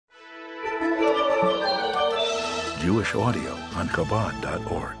Jewish audio on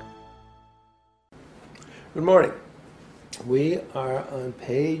Chabad.org. Good morning. We are on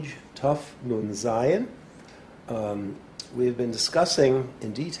page Tuf Nun Zayin. We've been discussing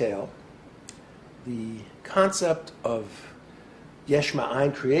in detail the concept of Yesh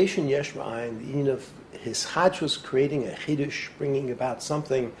M'ayin, creation, Yesh M'ayin, the meaning of his Chachmah, creating a Chiddush, bringing about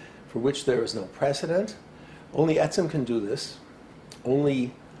something for which there is no precedent. Only Etzem can do this.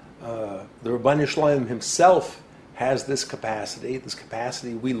 Only the Rabban Yishlaim himself has this capacity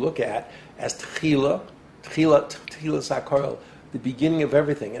we look at as Techilah Sakorel, the beginning of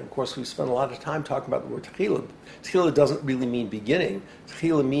everything. And of course, we've spent a lot of time talking about the word Techilah. Techilah doesn't really mean beginning.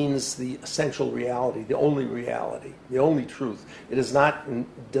 Techilah means the essential reality, the only truth. It does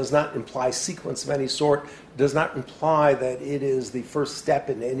not imply sequence of any sort. It does not imply that it is the first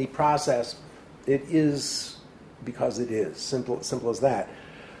step in any process. It is because it is. Simple as that.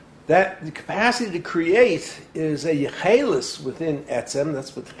 That the capacity to create is a Yecholus within Etzem.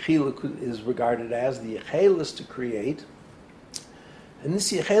 That's what Techilah is regarded as, the Yecholus to create. And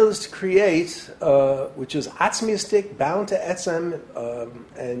this Yecholus to create, which is atzmistic, bound to Etzem,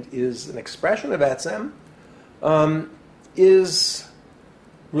 and is an expression of Etzem, is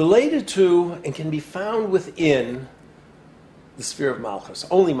related to and can be found within the sphere of Malchus,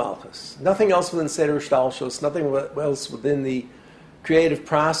 only Malchus. Nothing else within Seder Shtalshus, nothing else within the creative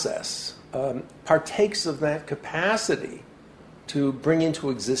process partakes of that capacity to bring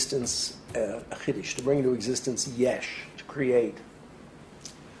into existence a chiddush, to bring into existence yesh, to create.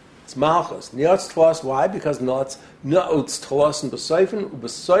 It's Malchus. Niotz Tlos, why? Because Niotz Tlos and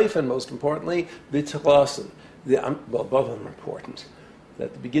B'Sofon, most importantly, Techilasan. Well, both of them are important.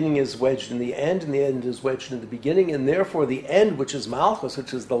 That the beginning is wedged in the end, and the end is wedged in the beginning, and therefore the end, which is Malchus,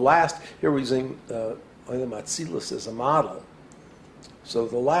 which is the last, here we're using Atzilus as a model. So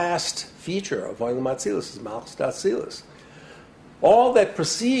the last feature of Vehayah Atzilus is Malchus Atzilus. All that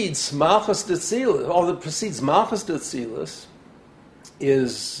precedes Malchus Atzilus,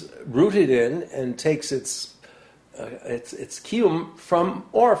 is rooted in and takes its kiyum from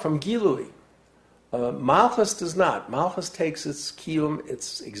Gilui. Malchus does not. Malchus takes its kiyum,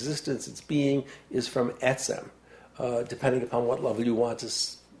 its existence, its being is from Etzem, depending upon what level you want to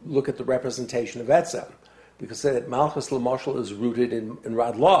look at the representation of Etzem. Because that Malchus L'Moshel is rooted in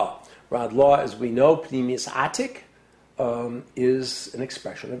Rad Law. Rad Law, as we know, Pnimius Atik, is an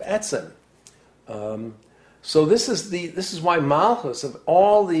expression of Etzem. So this is why Malchus, of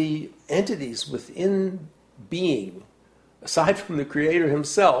all the entities within being, aside from the Creator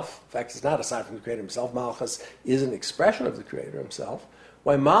himself, in fact, it's not aside from the Creator himself, Malchus is an expression of the Creator himself,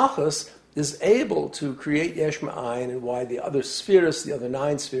 why Malchus is able to create Yesh M'ayin and why the other spheres, the other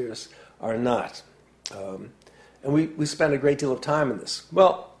 9 spheres, are not. And we spent a great deal of time in this.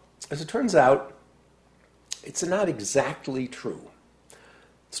 Well, as it turns out, it's not exactly true.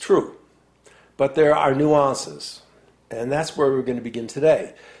 It's true. But there are nuances. And that's where we're going to begin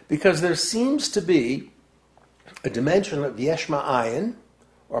today. Because there seems to be a dimension of Yesh M'ayin,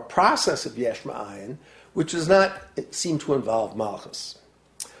 or a process of Yesh M'ayin, which does not seem to involve Malchus.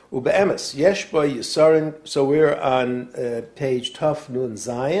 Ube'emes, Yesh Bo Yisarin, so we're on page Tuf Nun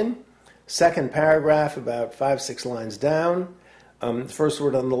Zayin, second paragraph, about 5-6 lines down. The first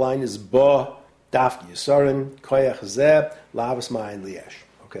word on the line is Bo Daf Yisarin, Koyach Zeh, Lavas Ma'ayin Liesh.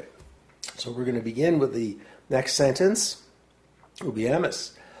 Okay. So we're going to begin with the next sentence.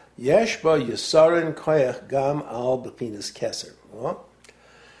 Ube'emes. Yesh Bo Yisarin Koyach Gam Al Bechinas Kesser. Well,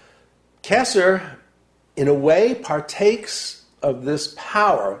 Kesser, in a way, partakes of this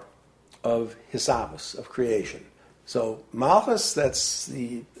power of Hisavus, of creation. So Malchus, that's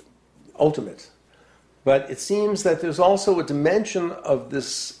the ultimate. But it seems that there's also a dimension of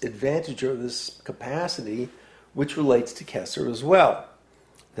this advantage or this capacity which relates to Kesser as well.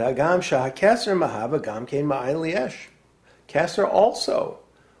 Kesser also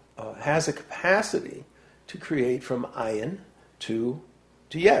has a capacity to create from ayin to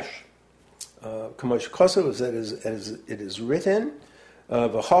yesh. Kamosh Kosev, as it is written,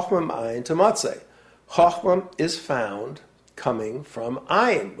 V'chachmah M'ayin to matzeh. Chachmah is found coming from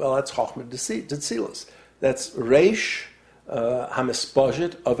ayin. Well, that's Chachmah Atzilus. That's Reish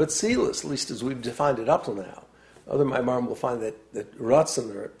HaMispojet of Atzilus, at least as we've defined it up till now. Other Maimarim will find that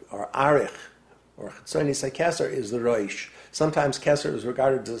Ratzon or Arich or Chitzoni say Kesser is the Reish. Sometimes Kesser is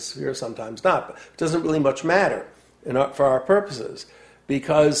regarded as a sphere, sometimes not. But it doesn't really much matter for our purposes.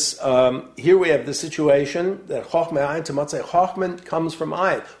 Because here we have the situation that Chachmah Ayin to Matzeh, Chachmah comes from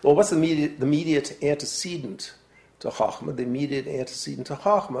Ayin. Well, what's the immediate antecedent to Chachmah? The immediate antecedent to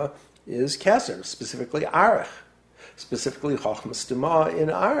Chachmah is Kesser, specifically Arich, specifically Chachmah Stima in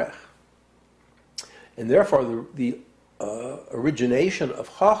Arich. And therefore, the origination of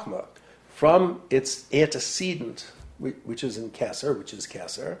Chachmah from its antecedent, which is in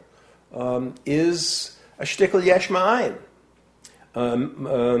Kesser, is a shtickle Yesh M'ayin.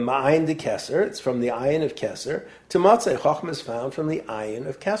 M'ayin de Kesser, it's from the ayin of Kesser. To Matzeh, Chachmah is found from the ayin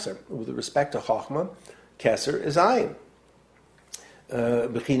of Kesser. With respect to Chachmah, Kesser is ayin.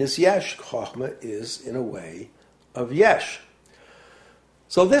 Bechinas Yesh, Chachmah is, in a way, of Yesh.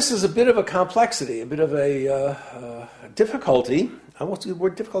 So this is a bit of a complexity, a bit of a difficulty. I won't say the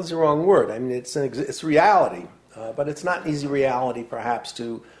word difficulty is the wrong word. I mean, it's reality, but it's not an easy reality, perhaps,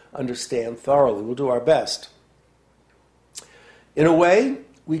 to understand thoroughly. We'll do our best. In a way,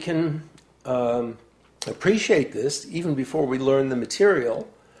 we can appreciate this even before we learn the material,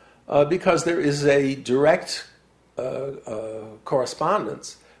 because there is a direct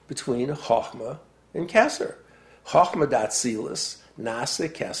correspondence between Chachmah and Kesser. Chachmah d'Atzilus nase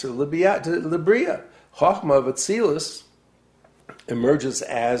Kesser l'Bria. Chachmah of Atzilus emerges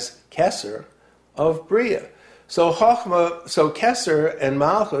as Kesser of Bria. So Kesser and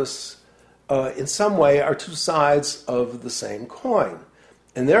Malchus, in some way, are two sides of the same coin.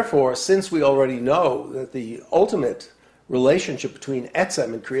 And therefore, since we already know that the ultimate relationship between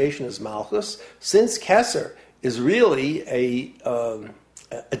Etzem and creation is Malchus, since Kesser is really a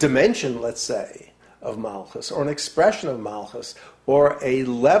dimension, let's say, of Malchus, or an expression of Malchus, or a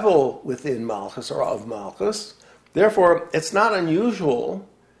level within Malchus or of Malchus, therefore, it's not unusual,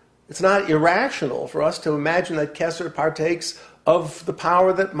 it's not irrational for us to imagine that Kesser partakes of the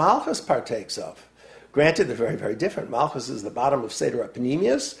power that Malchus partakes of. Granted, they're very, very different. Malchus is the bottom of Seder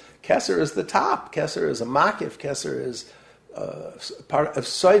Apinimius. Kesser is the top. Kesser is a makif. Kesser is part of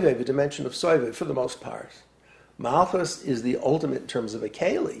Soivev, a dimension of Soivev, for the most part. Malchus is the ultimate in terms of a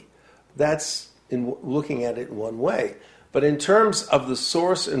keli. That's in looking at it in one way. But in terms of the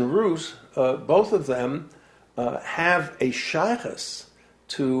source and root, both of them have a shaychus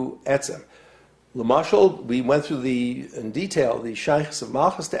to Etzem. L'mashal, we went through in detail the shaychus of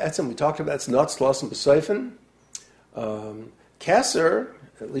Malchus to Etzem. We talked about its nuts, loss, and besofon. Kesser,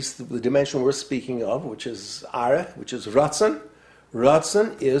 at least the dimension we're speaking of, which is arech, which is ratzon.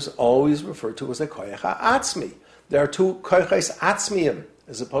 Ratzon is always referred to as a koyach ha'atzmi. There are two koyches atzmiyim,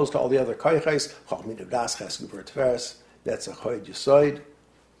 as opposed to all the other koyches. Chachmid das ches gevur tveres. That's a choyd yisoid,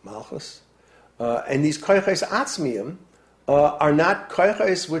 Malchus. And these koyches atzmiyim are not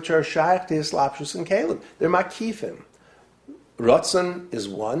koyches which are shaykh to hislapshus and kalim. They're makifim. Ratzon is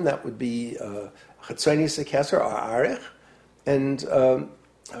one, that would be chetzonis kesser or arich. And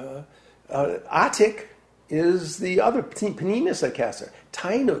atik is the other, panimis kesser.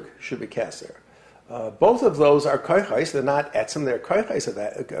 Tainuk should be kesser. Both of those are koyches. They're not etzem. They're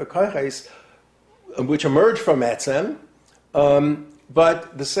koyches which emerge from etzem.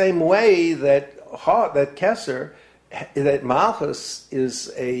 But the same way that Kesser, that Malchus is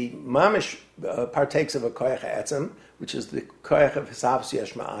a mamish, partakes of a koyach etzem, which is the koyach of hisavus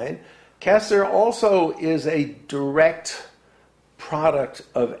Yesh M'ayin. Kesser also is a direct product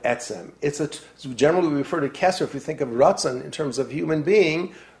of etzem. Generally we refer to Kesser, if we think of Ratzon in terms of human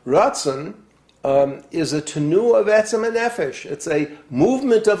being. Ratzon is a tenu of etzem and nefesh. It's a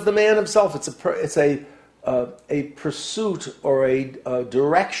movement of the man himself. It's a pursuit or a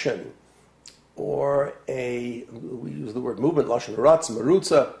direction, or we use the word movement, lashon ratz,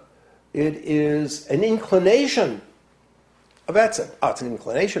 marutza. It is an inclination of etzem. It's an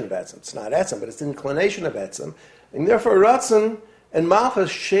inclination of etzem. It's not etzem, but it's an inclination of etzem. And therefore, Ratzon and Malchus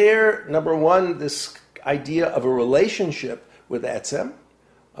share, number one, this idea of a relationship with etzem,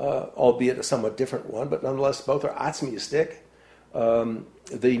 albeit a somewhat different one, but nonetheless, both are atzmiyistic.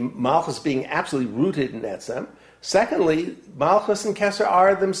 The Malchus being absolutely rooted in etzem. Secondly, Malchus and Kesser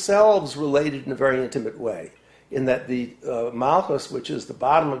are themselves related in a very intimate way, in that the Malchus, which is the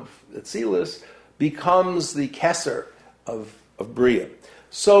bottom of Atzilus, becomes the Kesser of Bria.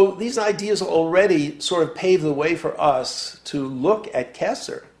 So these ideas already sort of pave the way for us to look at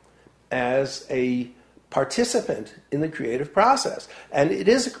Kesser as a participant in the creative process. And it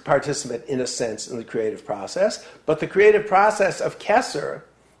is a participant, in a sense, in the creative process, but the creative process of Kesser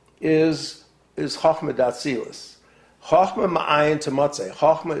is Chachmah d'Atzilus. Chachmah M'ayin to Matzeh.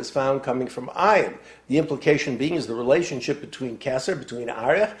 Chachmah is found coming from ayin. The implication being is the relationship between Kesser, between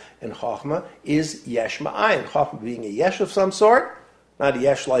Arech and Chachmah, is Yesh M'ayin. Chachmah being a Yesh of some sort, not a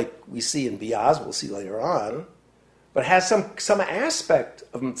Yesh like we see in Biaz, we'll see later on, but has some aspect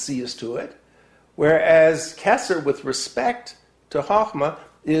of Metzias to it, whereas Kesser, with respect to Chachmah,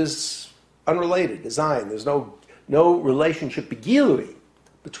 is unrelated, is ayin. There's no relationship begilui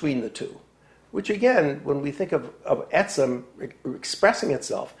between the two. Which again, when we think of etzem expressing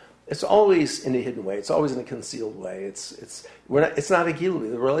itself It's always in a hidden way. It's always in a concealed way. It's not a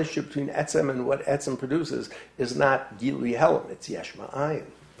gilui. The relationship between etzem and what etzem produces is not gilui helam. It's Yesh M'ayin.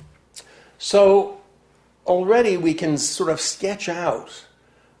 So already we can sort of sketch out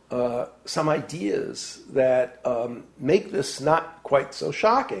some ideas that make this not quite so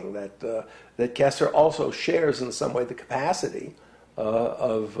shocking. That Kesser also shares in some way the capacity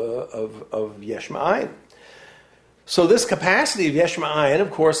of Yesh M'ayin. So this capacity of Yesh M'ayin,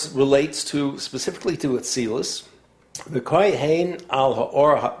 of course, relates specifically to Atzilus. V'kohen al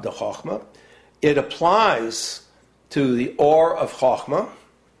ha'or de Chachmah. It applies to the or of Chachmah,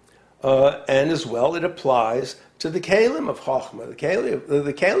 and as well it applies to the kelim of Chachmah, the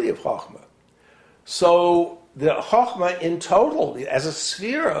keli of Chachmah. So the Chachmah in total, as a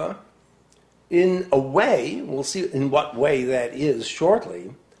sphere, in a way, we'll see in what way that is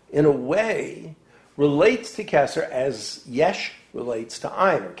shortly, in a way relates to Kesser as Yesh relates to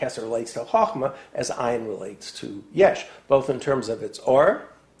Ayin, or Kesser relates to Chachmah as Ayin relates to Yesh, both in terms of its or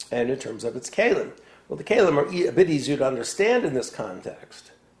and in terms of its kelim. Well, the kelim are a bit easier to understand in this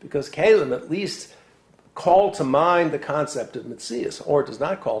context, because kelim at least call to mind the concept of Metzias, or does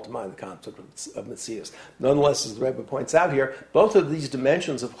not call to mind the concept of Metzias. Nonetheless, as the Rebbe points out here, both of these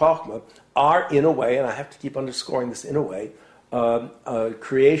dimensions of Chachmah are, in a way, and I have to keep underscoring this in a way,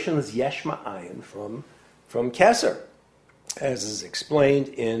 creations Yesh M'ayin from Kesser, as is explained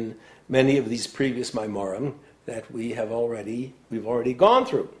in many of these previous Maimorim that we've already gone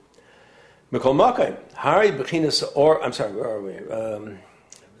through. Mikol Makay, Hari Bechinas or I'm sorry, where are we? All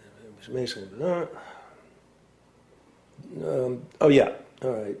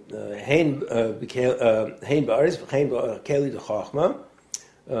right. Hein Ba'aris V'chein Keli de Chachmah,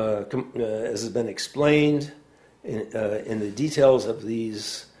 as has been explained in the details of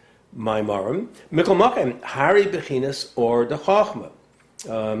these Maimarim. Mikol Makim, Hari Bechinas or the Chachmah.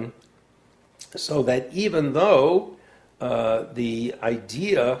 So that even though the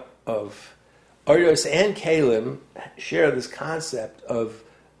idea of Oros and Kalim share this concept of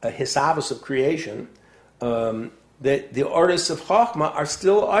a hisavus of creation, that the Oros of Chachmah are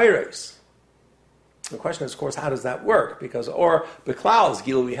still Oros. The question is, of course, how does that work? Because or Beklal is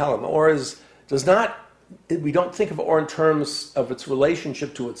Gilui Helam. Or does not. We don't think of or in terms of its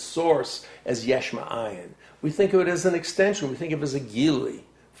relationship to its source as Yesh M'ayin. We think of it as an extension. We think of it as a gilui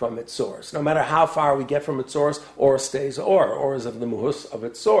from its source. No matter how far we get from its source, or stays or is of the muhus of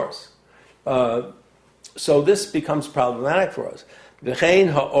its source. So this becomes problematic for us.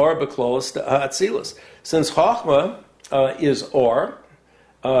 V'chein ha'or b'klolos Atzilus. Since Chachmah is or,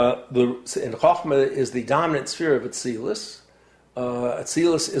 and Chachmah is the dominant sphere of Atzilus.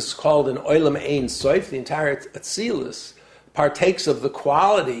 Atzilus is called an olam ein soif. The entire Atzilus partakes of the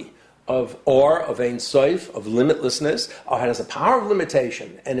quality of ein soif, of limitlessness. It has a power of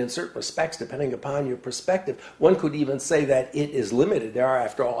limitation, and in certain respects, depending upon your perspective, one could even say that it is limited. There are,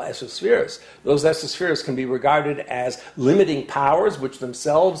 after all, esospheres. Those esospheres can be regarded as limiting powers, which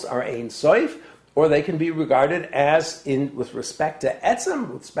themselves are ein soif, or they can be regarded as, with respect to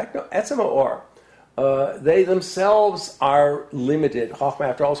etzem or. They themselves are limited. Chachmah,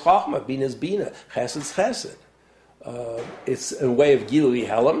 after all, is Chachmah. Bina is Bina. Chesed is Chesed. It's a way of Gilui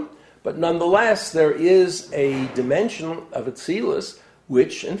Helam, but nonetheless, there is a dimension of Atzilus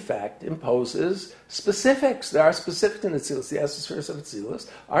which, in fact, imposes specifics. There are specifics in Atzilus. The esospheres of Atzilus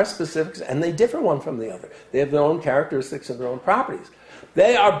are specifics, and they differ one from the other. They have their own characteristics and their own properties.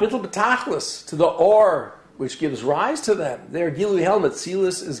 They are bittul b'tachlis to the or, which gives rise to them. They're Gilui Helam.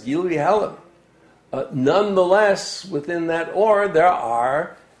 Atzilus is Gilui Helam. Nonetheless, within that or, there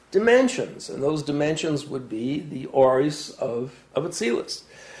are dimensions, and those dimensions would be the oris of Atzilus.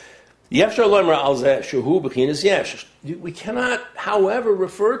 We cannot, however,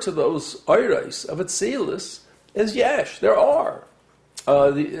 refer to those oris of Atzilus as yesh. There are.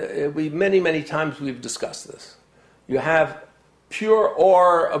 Many times we've discussed this. You have pure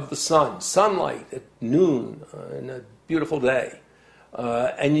or of the sun, sunlight at noon in a beautiful day.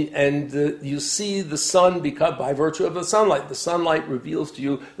 You see the sun by virtue of the sunlight. The sunlight reveals to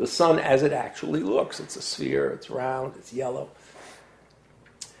you the sun as it actually looks. It's a sphere, it's round, it's yellow.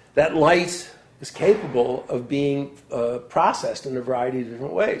 That light is capable of being processed in a variety of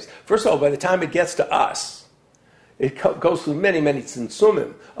different ways. First of all, by the time it gets to us, it goes through many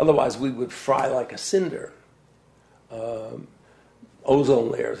tzimtzumim. Otherwise, we would fry like a cinder. Ozone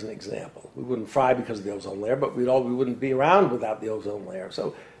layer is an example. We wouldn't fry because of the ozone layer, but we wouldn't be around without the ozone layer.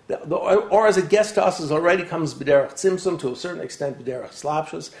 So, or as it gets to us, it already comes b'derech tzimtzum, to a certain extent b'derech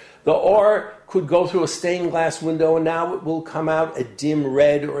slapshus. The or could go through a stained glass window, and now it will come out a dim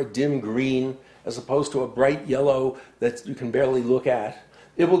red or a dim green, as opposed to a bright yellow that you can barely look at.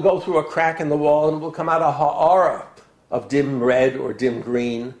 it will go through a crack in the wall and it will come out a ha'ara of dim red or dim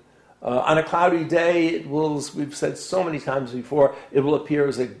green. On a cloudy day, it will, as we've said so many times before, it will appear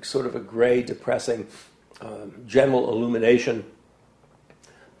as a sort of a gray, depressing general illumination.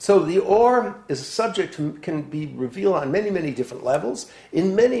 So the or is a subject who can be revealed on many, many different levels,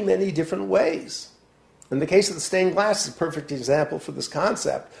 in many, many different ways. In the case of the stained glass, is a perfect example for this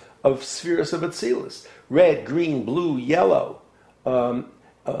concept of spheres of Atzilus. Red, green, blue, yellow. The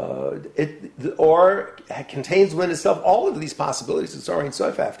or contains within itself all of these possibilities. It's Or Ein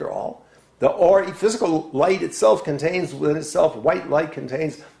Sof, after all. The or physical light itself contains within itself, white light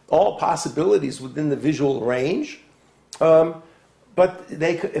contains all possibilities within the visual range. But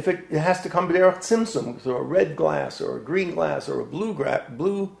if it has to come b'derech tzimtzum, through a red glass or a green glass or a blue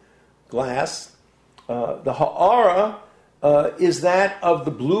glass, the ha'ara is that of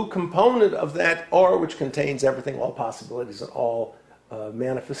the blue component of that or, which contains everything, all possibilities and all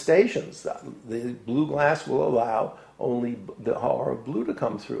manifestations. The blue glass will allow only the ha'ara of blue to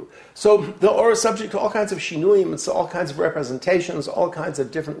come through. So the or is subject to all kinds of shinuyim, it's all kinds of representations, all kinds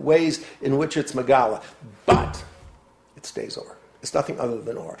of different ways in which it's megala. But it stays or. It's nothing other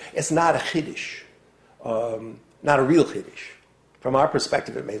than or. It's not a chiddush, not a real chiddush. From our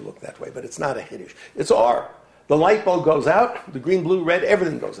perspective, it may look that way, but it's not a chiddush. It's or. The light bulb goes out, the green, blue, red,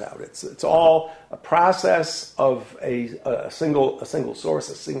 everything goes out. It's all a process of a single source,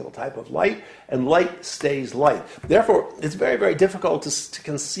 a single type of light, and light stays light. Therefore, it's very, very difficult to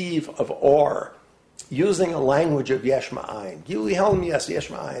conceive of or using a language of Yesh M'ayin. Gilui Helm, yes. Yesh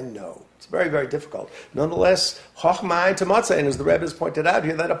M'ayin, no. It's very, very difficult. Nonetheless, Chachmah of Atzilus, and as the Rebbe has pointed out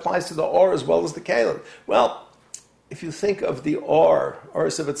here, that applies to the or as well as the kelim. Well, if you think of the or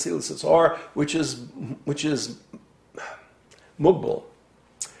of Atzilus, it's or which is mugbal.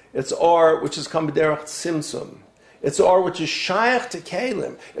 It's or which is kam b'derech tzimtzum. It's or which is shayach to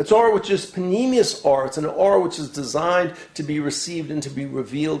kelim. It's or which is panemius or. It's an or which is designed to be received and to be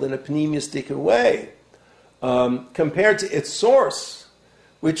revealed in a panemiustic way. Compared to its source,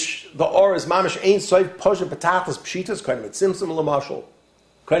 which the or is mamish ein soif poshet betachlis pshitas kainim et tzimtzum lamashal,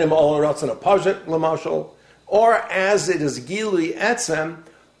 kainim all rats in a poshet lamashal, or as it is gilui etzem.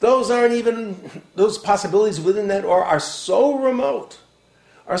 Those possibilities within that or are so remote,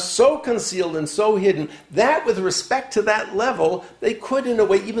 are so concealed and so hidden, that with respect to that level, they could, in a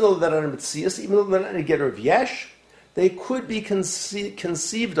way, even though they're not a mitzias, even though they're not a getter of yesh, they could be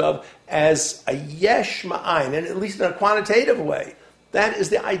conceived of as a Yesh M'ayin, and at least in a quantitative way. That is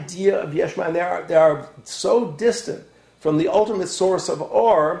the idea of Yesh M'ayin. They are so distant from the ultimate source of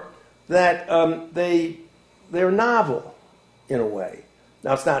or that they're novel in a way.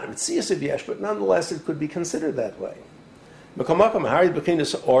 Now, it's not a mitzias of yesh, but nonetheless, it could be considered that way.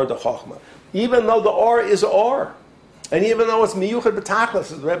 Even though the or is or, and even though it's miyuchad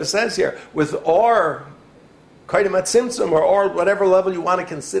b'tachlis, as the Rebbe says here, with or, kaidim at tzimtzum, or whatever level you want to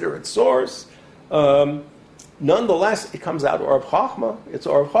consider its source, nonetheless, it comes out or of Chachmah. It's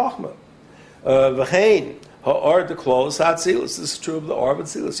or of Chachmah. V'chein ha'or Yecholus Haeztem. This is true of the or of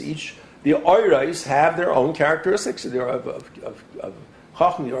Atzilus. The oirais have their own characteristics. The or of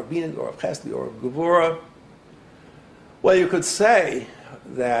Chachmah, the or of Bina, the or of Chesed, the or of Gevura. Well, you could say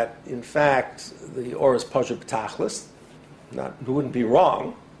that, in fact, the or is Pasha B'tachlis. It wouldn't be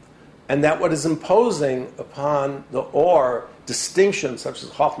wrong. And that what is imposing upon the or distinctions, such as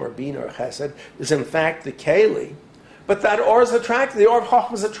Chachmah or Bina or Chesed, is in fact the Keli. But that or is attracted, the or of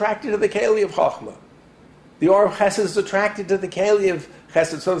Chachmah is attracted to the Keli of Chachmah. The or of Chesed is attracted to the Keli of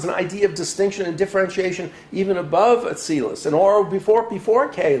Chesed. So there's an idea of distinction and differentiation even above Atzilus, and or before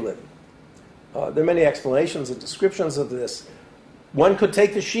Kelim. There are many explanations and descriptions of this. One could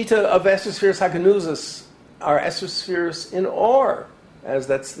take the Shita of Esospheres Haganuzis, our Esospheres in or, as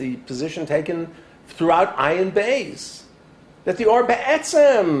that's the position taken throughout Ayin Beis. That the or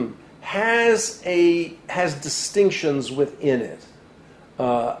Be'etzem has distinctions within it.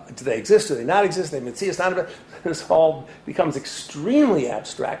 Do they exist? Do they not exist? They see it's not. This all becomes extremely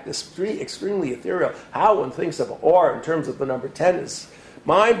abstract, extremely ethereal. How one thinks of or in terms of the number 10 is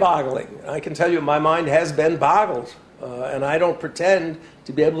mind-boggling. I can tell you my mind has been boggled, and I don't pretend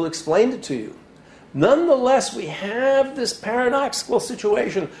to be able to explain it to you. Nonetheless, we have this paradoxical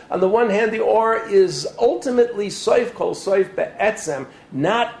situation. On the one hand, the or is ultimately soif kol soif be'etzem,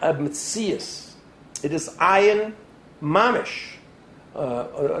 not a mitzias. It is ayin mamish.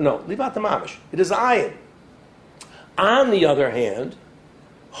 No, leave out the mamish. It is ayin. On the other hand,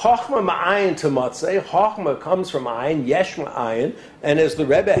 Chachmah M'ayin to Matzeh, Chachmah comes from Ayin, Yesh M'ayin, and as the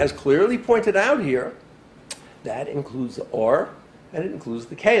Rebbe has clearly pointed out here, that includes the or, and it includes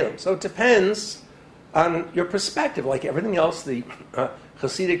the kelim. So it depends on your perspective. Like everything else, the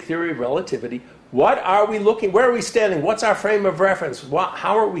Hasidic theory of relativity. What are we looking? Where are we standing? What's our frame of reference?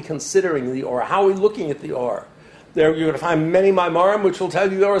 How are we considering the or? How are we looking at the or? There, you're going to find many Maimorim which will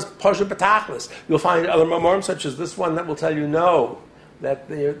tell you there is Pasha B'Tachlis. You'll find other Maimorim such as this one that will tell you no, that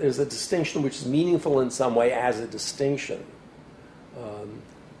there's a distinction which is meaningful in some way as a distinction.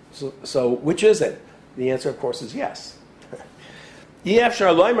 So which is it? The answer, of course, is yes.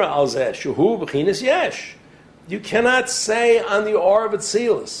 You cannot say on the or of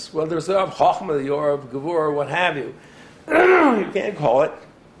Atzilus, well, there's the or of Chachmah, the or of Gevur, what have you. You can't call it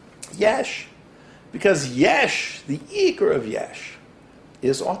Yesh. Because Yesh, the Iker of Yesh,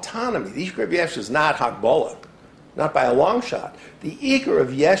 is autonomy. The Iker of Yesh is not Hagbola, not by a long shot. The Iker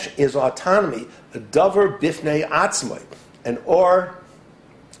of Yesh is autonomy, a Dover Bifnei Atzmai, an or,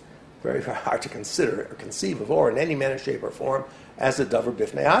 very, very hard to consider or conceive of or in any manner, shape, or form as a Dover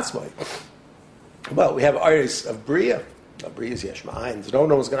Bifnei Atzmai. Well, we have Aris of Bria. Bria is Yesh M'ayin. No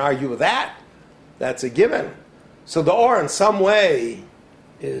one's going to argue with that. That's a given. So the or in some way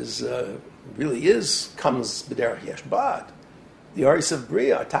is comes b'derech Yesh Bad. The Aris of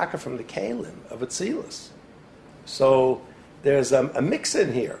Bria are taka from the Kalim of Atzilus. So there's a mix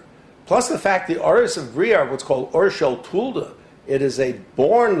in here. Plus the fact the Aris of Bria are what's called Or Shel Tulda. It is a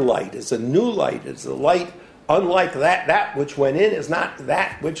born light. It's a new light. It's a light unlike that. That which went in is not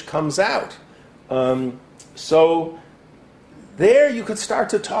that which comes out. So there you could start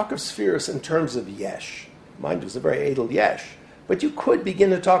to talk of spheres in terms of Yesh. Mind you, it's a very edel Yesh. But you could begin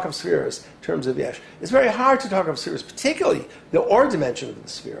to talk of spheres in terms of Yesh. It's very hard to talk of spheres, particularly the or dimension of the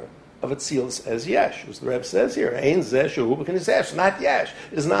sphere of Atzilus as Yesh, as the Rebbe says here. Ein zeh shehu b'chinas Yesh, not Yesh.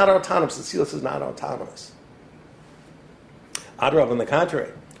 It is not autonomous. Atzilus is not autonomous. Adrav, on the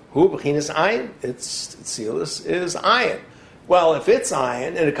contrary, hu b'chinas Ayin, Atzilus is Ayin. Well, if it's Ayin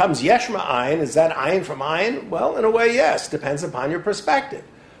and it comes Yesh M'ayin, is that Ayin from Ayin? Well, in a way, yes. Depends upon your perspective.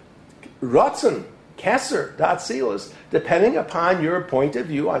 Ratzon, Kesser, Atzilus, depending upon your point of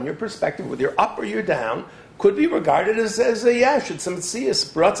view, on your perspective, whether you're up or you're down, could be regarded as a Yesh. It's some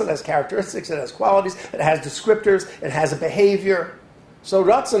Tzias. Ratzon has characteristics, it has qualities, it has descriptors, it has a behavior. So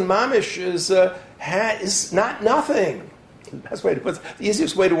Ratzon Mamish is not nothing. The best way to put it, the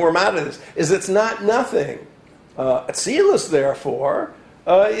easiest way to worm out of this is it's not nothing. Atzilus, therefore,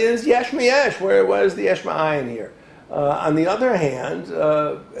 is Yesh M'ayin. Where is the Yesh M'ayin here? On the other hand,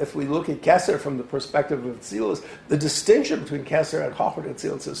 if we look at Kesser from the perspective of Atzilus, the distinction between Kesser and Chachmah of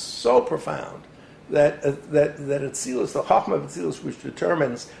Atzilus is so profound that Atzilus, the Chachmah of Atzilus, which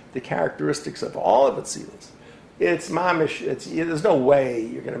determines the characteristics of all of Atzilus, it's mamish. There's no way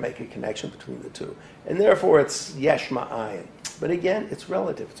you're going to make a connection between the two, and therefore it's Yesh M'ayin. But again, it's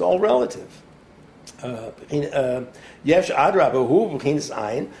relative. It's all relative. Yesh Adraba hu b'chinas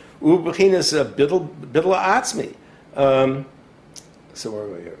Ayin u b'chinas Bidla Atzmi. So where are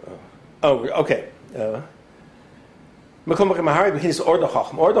we here? Okay. Or the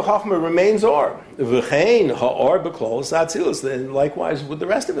Chachmah remains or. V'chein ha'or b'klos Atzilus. And likewise with the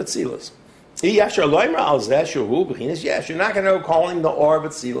rest of Atzilus. Yesh loymer al zeh shehu b'chinas Yesh. You're not going to go calling the or of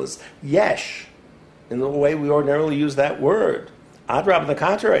Atzilus Yesh in the way we ordinarily use that word. Adrab, on the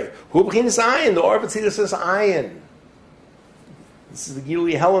contrary, hu b'chinas Ayin. The or of Atzilus is Ayin. This is the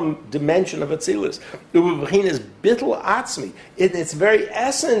Gilui Helam dimension of Atzilus. Ubu b'chinas bittul atzmi. In its very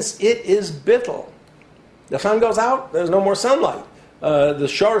essence, it is bittul. The sun goes out, there's no more sunlight. The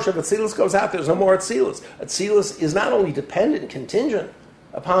shorish of Atzilus goes out, there's no more Atzilus. Atzilus is not only dependent, contingent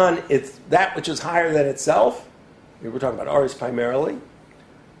upon that which is higher than itself. We were talking about Aris primarily.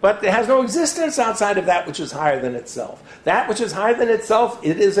 But it has no existence outside of that which is higher than itself. That which is higher than itself,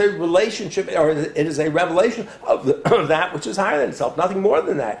 it is a relationship, or it is a revelation of that which is higher than itself. Nothing more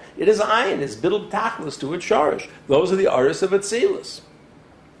than that. It is Ayin, it's Bidl Tachlis to its Shorish. Those are the Aris of Atzilus.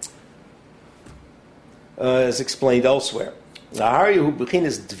 As explained elsewhere. The Aris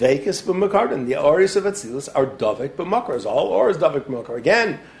of Atzilus are Davik b'makar. All or is Davik b'makar.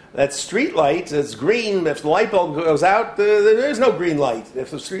 Again, that street light is green. If the light bulb goes out, there is no green light.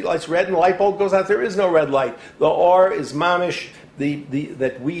 If the street light's red and the light bulb goes out, there is no red light. The or is mamish,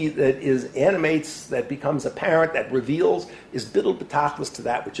 that animates, that becomes apparent, that reveals, is bidl b'tachlis to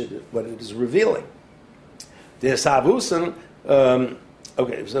that what it is revealing. The hisavusin,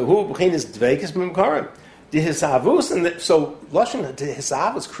 okay, so who b'chinas dveikis b'mkarim. The hisavusin, so lashon to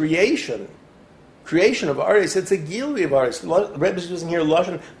hisav is creation of Aris. It's a gilui of Aris. The Rebbe is using here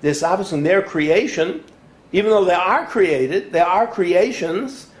lashon the hisavusin, their creation, even though they are created, they are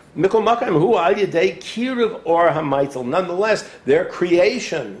creations. Mikol makam hu al yedei kiruv or hamaitel. Nonetheless, their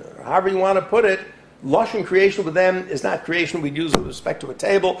creation, or however you want to put it, Lashon creation with them is not creation we use with respect to a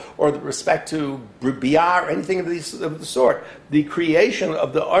table or with respect to biyah or anything of the sort. The creation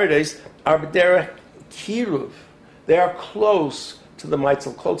of the artists are b'derech kiruv. They are close to the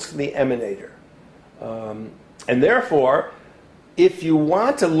mitzel, close to the emanator. And therefore, if you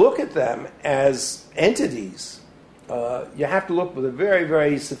want to look at them as entities, you have to look with a very,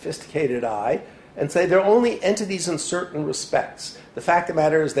 very sophisticated eye and say they're only entities in certain respects. The fact of the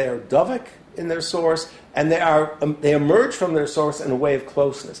matter is they are dovik in their source, and they emerge from their source in a way of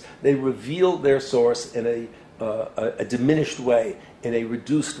closeness. They reveal their source in a diminished way, in a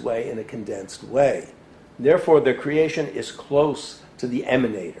reduced way, in a condensed way. Therefore, their creation is close to the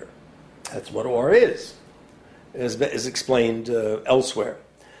emanator. That's what or is explained elsewhere.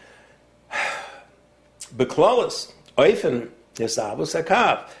 Beklalis, Oifen, Yesavus,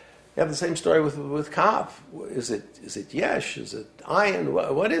 Akav. You have the same story with Kav. Is it Yesh? Is it Ayin?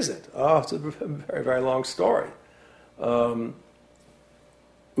 What is it? Oh, it's a very, very long story. Ukamai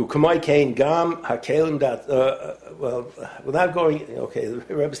Kain Gam Hakelim dat. Well, without going, okay, the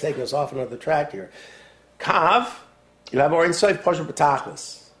Rebbe's taking us off another track here. Kav, you have Orin Soif Pasha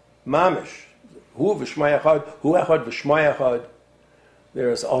B'Tachlis. Mamish. Hu V'Shmayachad, Hu Echad V'Shmayachad. There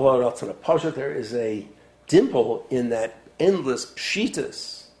is Allah Ratzon Pasha. There is a dimple in that endless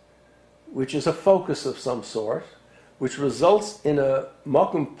pshitas, which is a focus of some sort, which results in a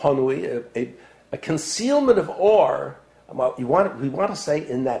makum panui, a concealment of or. Well, we want to say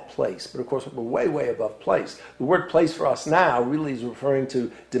in that place, but of course we're way, way above place. The word place for us now really is referring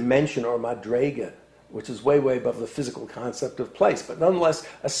to dimension or madrega, which is way, way above the physical concept of place. But nonetheless,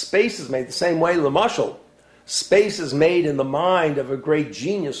 a space is made the same way, lamashal. Space is made in the mind of a great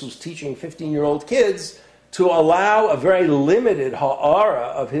genius who's teaching 15-year-old kids to allow a very limited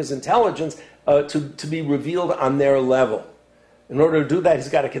ha'ara of his intelligence to be revealed on their level. In order to do that, he's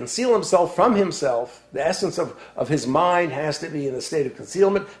got to conceal himself from himself. The essence of his mind has to be in a state of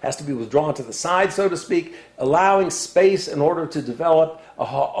concealment, has to be withdrawn to the side, so to speak, allowing space in order to develop a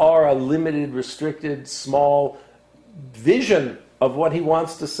ha'ara, limited, restricted, small vision of what he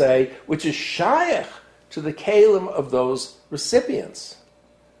wants to say, which is shaykh to the kalim of those recipients.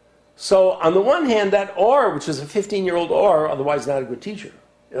 So, on the one hand, that or, which is a 15-year-old or, otherwise not a good teacher.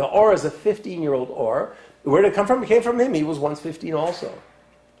 Or is a 15-year-old or. Where did it come from? It came from him. He was once 15 also.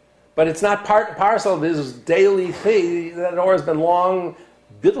 But it's not part and parcel of his daily thing. That or has been long,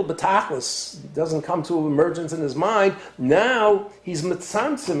 bittul betachlis, doesn't come to emergence in his mind. Now, he's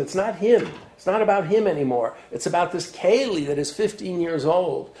mitzamtzim. It's not him. It's not about him anymore. It's about this keli that is 15 years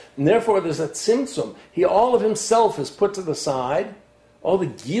old. And therefore, there's a tzimtzum. All of himself is put to the side. All the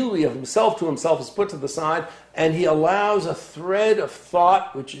gili of himself to himself is put to the side, and he allows a thread of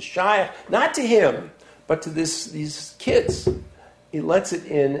thought which is shy, not to him, but to these kids. He lets it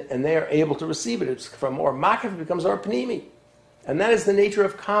in, and they are able to receive it. It's from or makif, it becomes or panimi. And that is the nature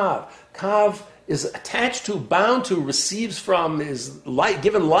of kav. Kav is attached to, bound to, receives from, is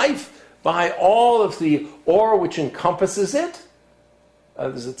given life by all of the or which encompasses it.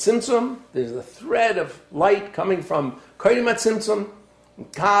 There's a tzimtzum, there's a thread of light coming from kodim tzimtzum.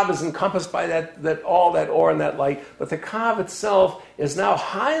 Kav is encompassed by that all that or and that light, but the kav itself is now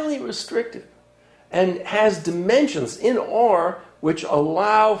highly restricted and has dimensions in or which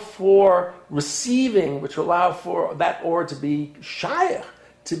allow for receiving, which allow for that or to be shaykh,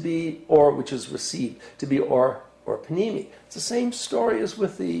 to be or which is received, to be or panimi. It's the same story as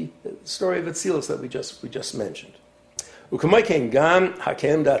with the story of Atzilus that we just mentioned. So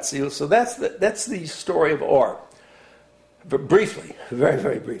that's the story of or. Briefly, very,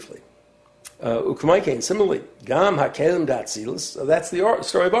 very briefly. Similarly, Gam HaKelim Datzilus. So that's the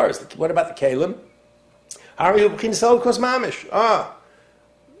story of ours. What about the Kelim? All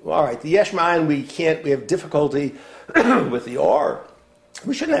right, the Yesh M'ayin we have difficulty with the or.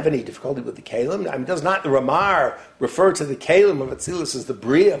 We shouldn't have any difficulty with the Kelim. I mean, does not the Ramar refer to the Kelim of Atzilus as the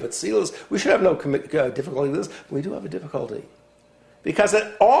Bria of Atzilus? We should have no difficulty with this. We do have a difficulty. Because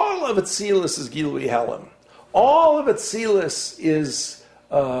all of Atzilus is Gilui Helam. All of Atzilus is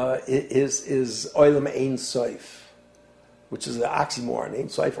Olam Ein Soif, which is the oxymoron. Ein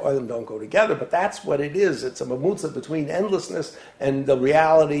Soif, Olam don't go together, but that's what it is. It's a mamutza between endlessness and the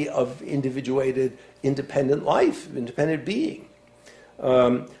reality of individuated, independent life, independent being.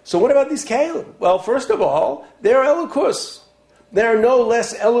 So what about these Kalim? Well, first of all, they're elukus. They're no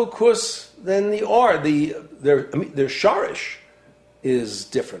less elukus than the or. Their sharish is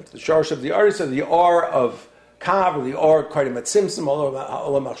different. The sharish of the artist, or the or of Kav, or the or Kodim Atzimtzum,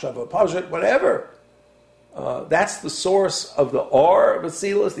 Olam Machshava Pajit, whatever. That's the source of the or of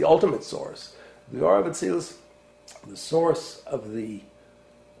Atzilus, the ultimate source. The or of Atzilus, the source of the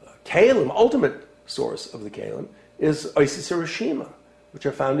Kalim, ultimate source of the Kalim, is Oisis Rishima, which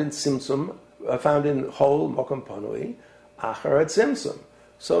are found in Simsum, found in Hol Mokum Panui, Achar at Simsum.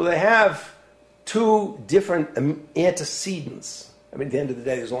 So they have two different antecedents. I mean, at the end of the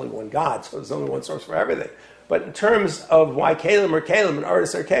day, there's only one God, so there's only one source for everything. But in terms of why Kalim are Kalim and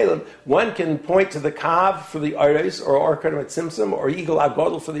Aris are Kalim, one can point to the Kav for the Aris, or Orkadim at Simsum, or Yigel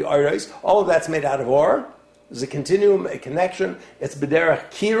HaGodel for the Aris. All of that's made out of Or. There's a continuum, a connection. It's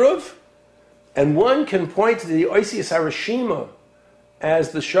B'derech Kiruv. And one can point to the Oisius HaRishima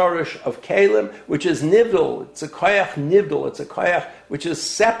as the Shorish of Kalim, which is Nivdal. It's a Koyach Nivdal. It's a Koyach which is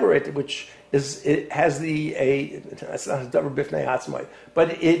separate, which is, it has it's not a Davar Bifnei Atzmai,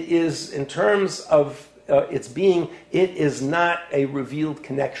 but it is, in terms of its being, it is not a revealed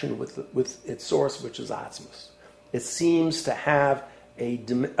connection with its source, which is Atzmus. It seems to have it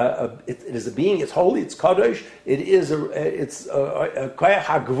is a being, it's holy, it's Kadosh, it's a Koyach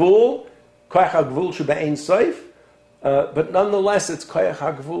HaGvul, Koyach HaGvul Shebe'ein Soif, but nonetheless, it's Koyach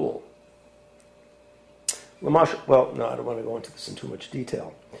HaGvul. Well, no, I don't want to go into this in too much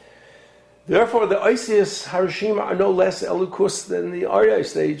detail. Therefore, the Oisius Harishima are no less elukus than the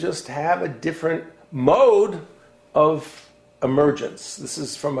Aryos. They just have a different mode of emergence. This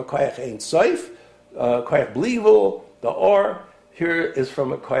is from a Koyach Ein Soif, Koyach Blivul, the Or. Here is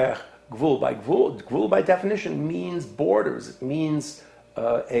from a Koyach Gvul. Gvul by definition means borders. It means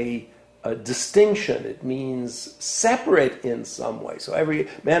a distinction. It means separate in some way. So every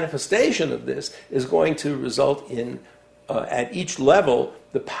manifestation of this is going to result in, at each level,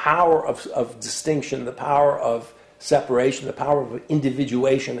 the power of distinction, the power of separation, the power of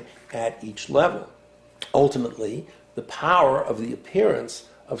individuation at each level. Ultimately, the power of the appearance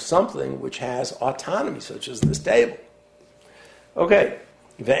of something which has autonomy, such as this table. Okay,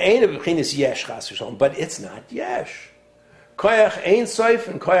 but it's not Yesh. Koyach Ein Soif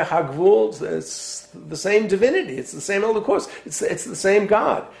and Koyach HaGvul, it's the same divinity, it's the same alludes, it's the same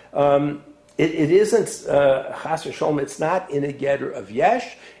God. It isn't Chas v'Sholom, it's not in a Geder of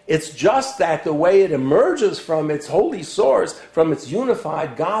Yesh. It's just that the way it emerges from its holy source, from its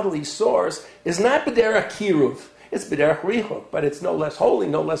unified godly source, is not B'derech Kiruv. It's B'derech Richuk, but it's no less holy,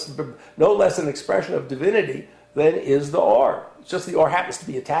 no less an expression of divinity than is the Or. It's just the Or happens to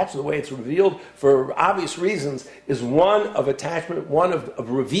be attached. The way it's revealed, for obvious reasons, is one of attachment, one of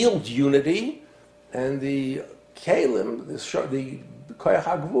revealed unity, and the Kalim, the Koyach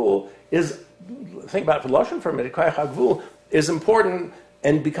HaGvul, is, think about it for Lashon for a minute, Koyach HaGvul is important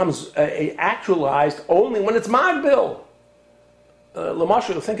and becomes actualized only when it's Magbil.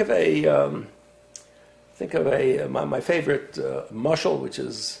 Lamashal, think of my favorite mushal, which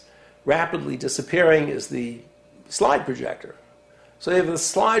is rapidly disappearing, is the slide projector. So you have the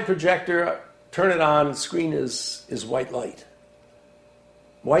slide projector, turn it on, the screen is white light.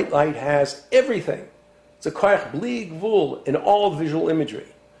 White light has everything. It's a koyach bli gvul in all visual imagery.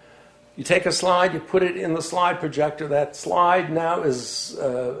 You take a slide, you put it in the slide projector. That slide now is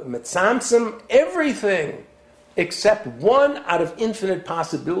metzamtzim everything except one out of infinite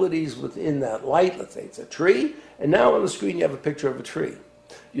possibilities within that light. Let's say it's a tree, and now on the screen you have a picture of a tree.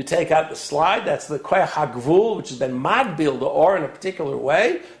 You take out the slide, that's the koyach hagvul, which has been magbil, the Or, in a particular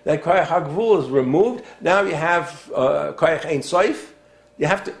way. That koyach hagvul is removed. Now you have koyach ein soif.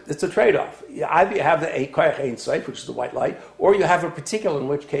 It's a trade-off. Either you have the koyach ein soif, which is the white light, or you have a particular, in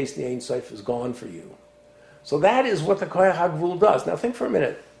which case the ein soif is gone for you. So that is what the koyach hagvul does. Now think for a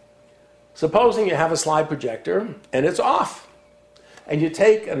minute. Supposing you have a slide projector and it's off, and you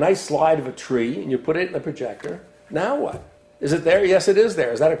take a nice slide of a tree and you put it in the projector. Now what? Is it there? Yes, it is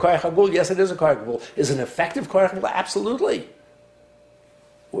there. Is that a koyach hagvul? Yes, it is a koyach hagvul. Is it an effective koyach hagvul? Absolutely.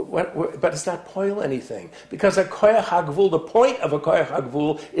 But it's not poil anything. Because a koyach hagvul, the point of a koyach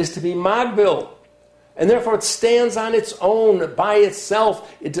hagvul is to be magbil. And therefore it stands on its own, by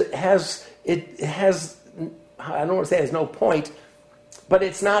itself. It has, I don't want to say it has no point, but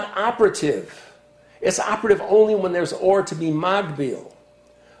it's not operative. It's operative only when there's Or to be magbil.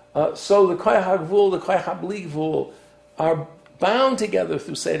 So the koyach hagvul, the koyach habli gvul, are bound together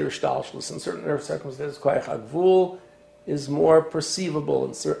through Seder Shtalshlus. In certain circumstances, koyach hagvul is more perceivable.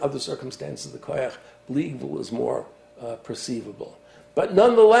 In other circumstances, the koyach bli gvul is more perceivable. But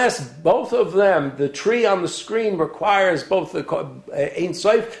nonetheless, both of them, the tree on the screen requires both the ein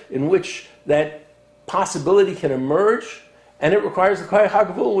soif, in which that possibility can emerge, and it requires the koyach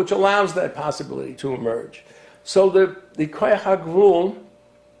hagvul, which allows that possibility to emerge. So the koyach hagvul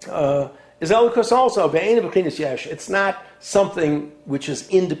is elukus also. It's not something which is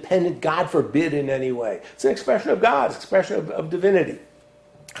independent, God forbid, in any way. It's an expression of God, it's an expression of divinity.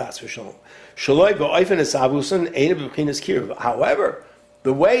 However,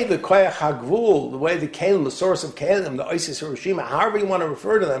 the way the koyach hagvul, the way the kelim, the source of kelim, the Isis Hiroshima, however you want to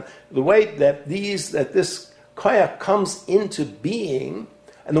refer to them, the way that this koyach comes into being,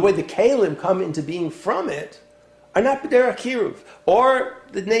 and the way the kelim come into being from it, are not b'derech kiruv. Or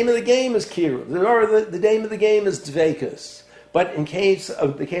the name of the game is kiruv, or the name of the game is dveikus. But in the case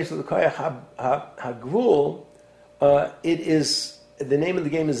of the koyach hagvul, it is, the name of the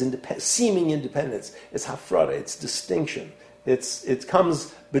game is seeming independence. It's hafrada, it's distinction. It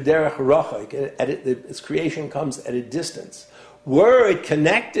comes b'derech rachok, its creation comes at a distance. Were it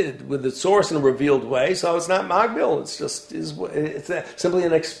connected with the source in a revealed way, so it's not magbil, it's simply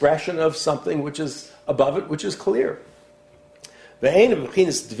an expression of something which is above it, which is clear. In the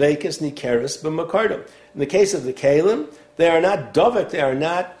case of the kalim, they are not dovek, they are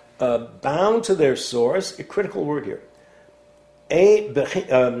not bound to their source. A critical word here.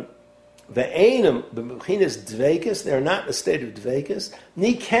 The Einim, b'chinas dveikus, they are not in a state of dveikus.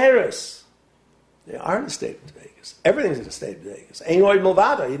 Nikeres, they are in a state of dveikus. Everything's in a state of dveikus. Einoid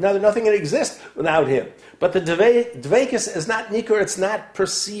milvada, nothing can exist without him. But the dveikus is not nikur, it's not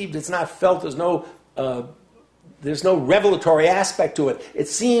perceived, it's not felt, there's no revelatory aspect to it. It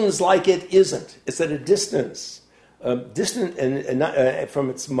seems like it isn't. It's at a distance, distant and not, from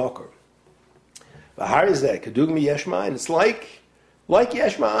its makor. Vehayah is that, kedugmi Yesh M'ayin, it's like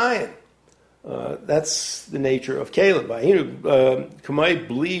Yesh M'ayin. That's the nature of Caleb. Kamay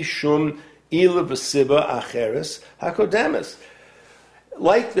bli shum ila v'siba acheres hakodemis.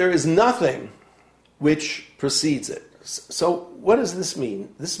 Like there is nothing which precedes it. So what does this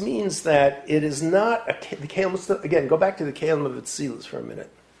mean? This means that it is not the Caleb. Again, go back to the Chachmah of Atzilus for a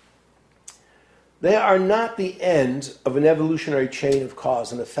minute. They are not the end of an evolutionary chain of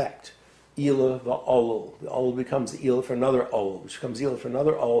cause and effect. Ila v'olul. The olul becomes ila for another olul, which becomes ila for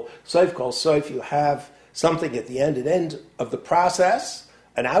another olul. Soif calls soif. You have something at the end of the process,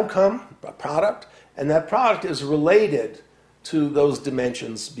 an outcome, a product, and that product is related to those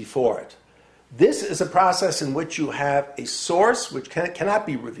dimensions before it. This is a process in which you have a source which cannot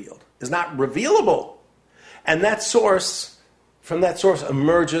be revealed, is not revealable, and that source, from that source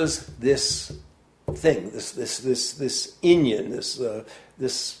emerges this thing, this inyan,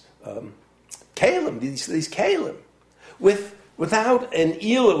 this kalim, these kalim, without an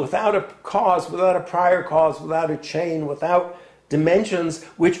ila, without a cause, without a prior cause, without a chain, without dimensions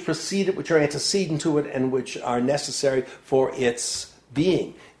which precede it, which are antecedent to it, and which are necessary for its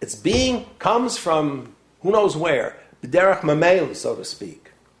being. Its being comes from who knows where, b'derech mamel, so to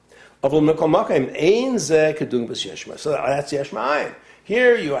speak. So that's Yesh M'ayin.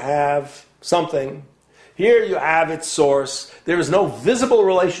 Here you have something. Here you have its source. There is no visible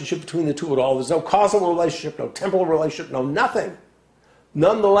relationship between the two at all. There's no causal relationship, no temporal relationship, no nothing.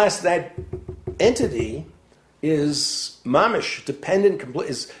 Nonetheless, that entity is mamish, dependent,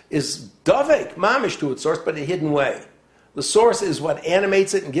 is davek, mamish to its source, but in a hidden way. The source is what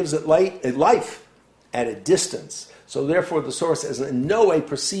animates it and gives it life at a distance. So therefore, the source is in no way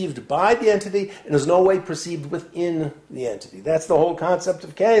perceived by the entity and is no way perceived within the entity. That's the whole concept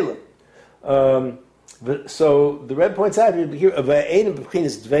of Caleb. So the Rebbe points out here, they're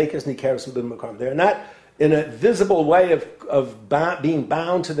not in a visible way of being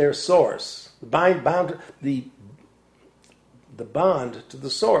bound to their source. The bond to the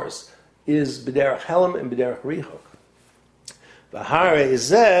source is b'derech helam and b'derech richok. V'hare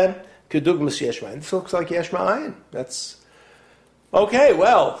izeh kedugmas Yesh M'ayin. This looks like Yesh M'ayin. That's okay.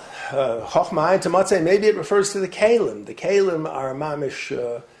 Well, Chachmah to Matzeh. Maybe it refers to the kalim. The kalim are mamish.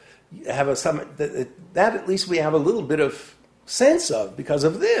 Have that at least we have a little bit of sense of because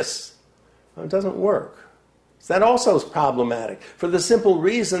of this. It doesn't work. So that also is problematic for the simple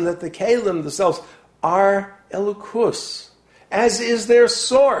reason that the kalim themselves are elukus, as is their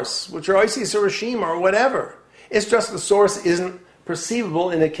source, which are Isis or Rishim or whatever. It's just the source isn't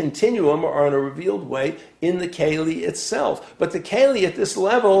perceivable in a continuum or in a revealed way in the keli itself. But the keli at this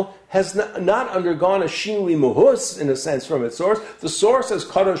level has not undergone a shinui muhus in a sense from its source. The source is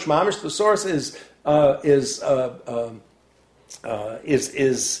kadosh mamish. The source is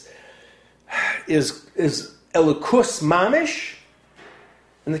elokus mamish,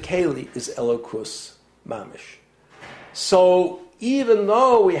 and the keli is elokus mamish. So even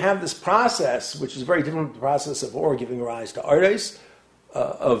though we have this process, which is very different from the process of or giving rise to artes,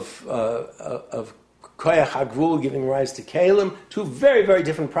 of koyach hagvul giving rise to kalim, two very, very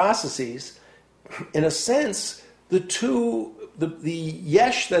different processes. In a sense, the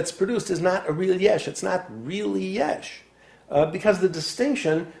yesh that's produced is not a real yesh. It's not really yesh, because the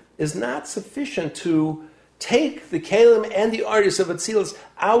distinction is not sufficient to take the Kalim and the artists of Atzilus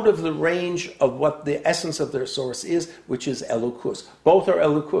out of the range of what the essence of their source is, which is Elokus. Both are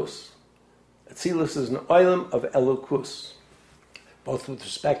Elokus. Atzilus is an oilam of Elokus, both with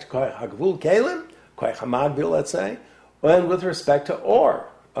respect to Koyach HaGvul Kalim, Koyach HaMagbil, let's say, and with respect to Or,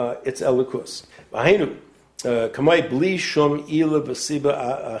 it's Elokus. Vehayah, kamay bli shum ila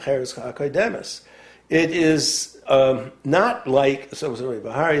b'siba acheres ha'kodemes. It is not like, so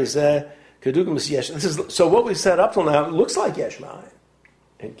what we've said up till now looks like Yesh M'ayin.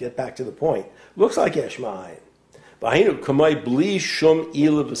 And get back to the point. Looks like Yesh M'ayin.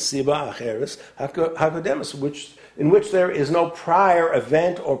 In which there is no prior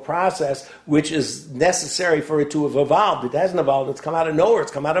event or process which is necessary for it to have evolved. It hasn't evolved. It's come out of nowhere.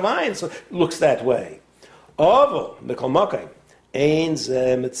 It's come out of ayin. So it looks that way.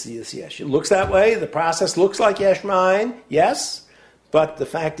 It looks that way. The process looks like Yesh M'ayin, yes, but the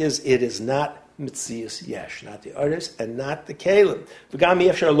fact is it is not Mitzias Yesh, not the artist and not the Kalim.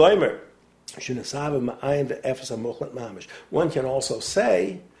 One can also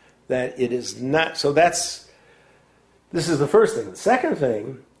say that it is not. So this is the first thing. The second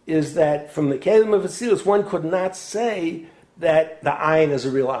thing is that from the Kalim of Atzilus, one could not say that the ayin is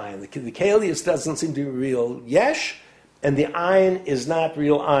a real ayin. The Kalius doesn't seem to be real Yesh, and the ayin is not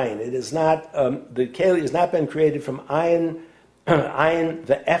real ayin. It is not, the Kali has not been created from ayin, ayin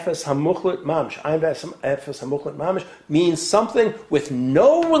the efes hamuchlet mamish. Ayin the efes hamuchlet mamish means something with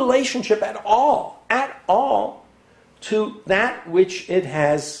no relationship at all, to that which it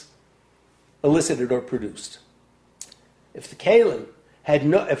has elicited or produced. If the Kalim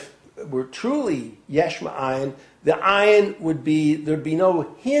if were truly Yesh M'ayin, the ayin would be, there'd be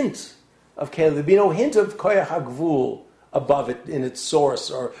no hint of Kalim, there'd be no hint of Koyach HaGvul above it in its source,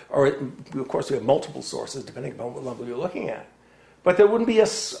 or of course we have multiple sources depending upon what level you're looking at. But there wouldn't be a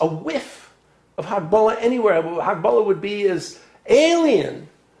whiff of Hagbola anywhere. Hagbola would be as alien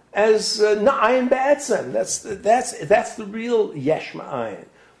as Na'ayin Ba'etzem. That's the real Yesh M'ayin.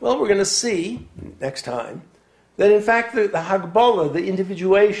 Well, we're going to see next time that in fact the Hagbola, the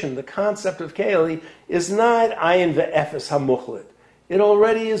individuation, the concept of Keli is not Ayin ve'efes hamuchlet. It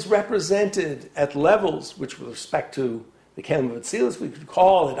already is represented at levels which, with respect to the Kalim of Atzilus, we could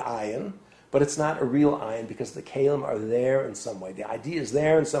call it ayin, but it's not a real ayin because the Kalim are there in some way. The idea is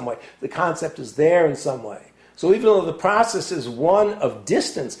there in some way. The concept is there in some way. So even though the process is one of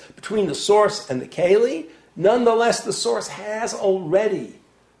distance between the source and the Kali, nonetheless the source has already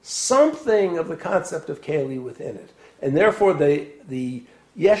something of the concept of Kali within it. And therefore the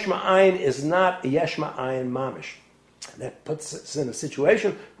Yesh M'ayin is not a Yesh M'ayin mamish. That puts us in a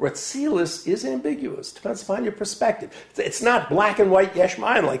situation where Atzilus is ambiguous. Depends upon your perspective. It's not black and white Yesh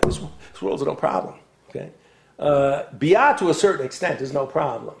M'ayin like this world's no problem. Okay, Biyah to a certain extent is no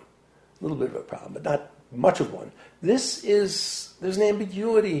problem. A little bit of a problem, but not much of one. There's an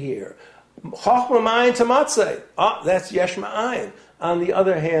ambiguity here. Chachmah M'ayin to Matzeh. That's Yesh M'ayin. On the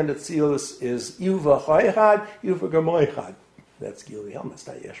other hand, Atzilus is Yuva Choychad, Yuva Gamoychad. That's Gili Helm. That's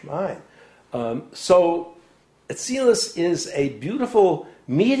not Yesh M'ayin. So Atzilus is a beautiful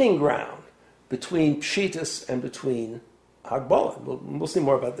meeting ground between Pshitas and between Hagbola. We'll see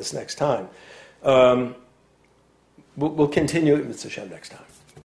more about this next time. We'll continue it with Mitzvah Hashem next time.